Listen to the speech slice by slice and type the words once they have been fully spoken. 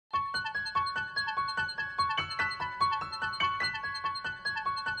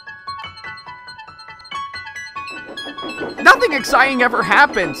Nothing exciting ever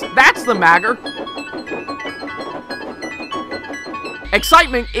happens. That's the matter.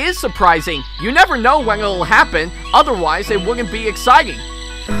 Excitement is surprising. You never know when it'll happen, otherwise it wouldn't be exciting.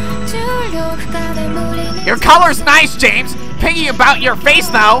 Your color's nice, James. Picky about your face,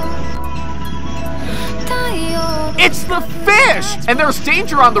 though. It's the fish! And there's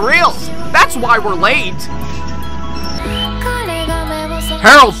danger on the rails. That's why we're late.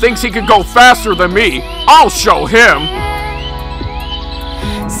 Harold thinks he can go faster than me. I'll show him.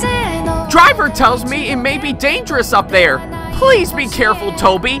 Driver tells me it may be dangerous up there. Please be careful,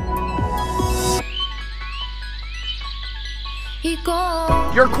 Toby.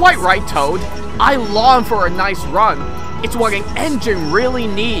 You're quite right, Toad. I long for a nice run. It's what an engine really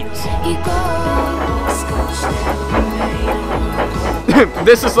needs.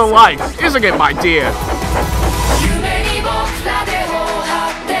 This is the life, isn't it, my dear?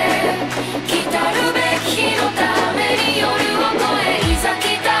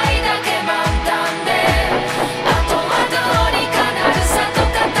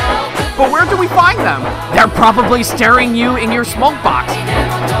 But where do we find them? They're probably staring you in your smoke box.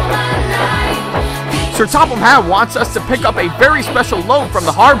 Sir Topham Hatt wants us to pick up a very special load from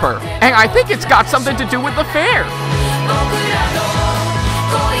the harbor, and I think it's got something to do with the fair.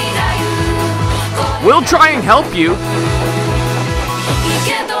 We'll try and help you.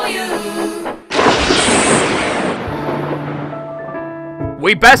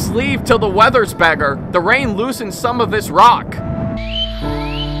 We best leave till the weather's better. The rain loosens some of this rock.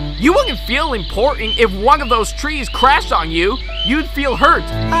 You wouldn't feel important if one of those trees crashed on you. You'd feel hurt.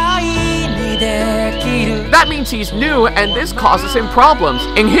 That means he's new and this causes him problems.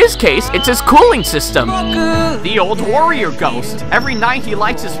 In his case, it's his cooling system. The old warrior ghost. Every night he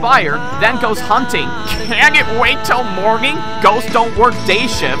lights his fire, then goes hunting. Can it wait till morning? Ghosts don't work day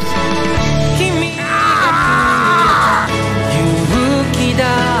shifts.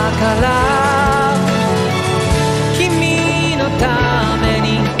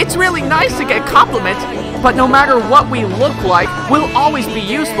 It's really nice to get compliments, but no matter what we look like, we'll always be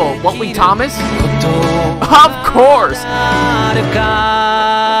useful, won't we, Thomas? Of course!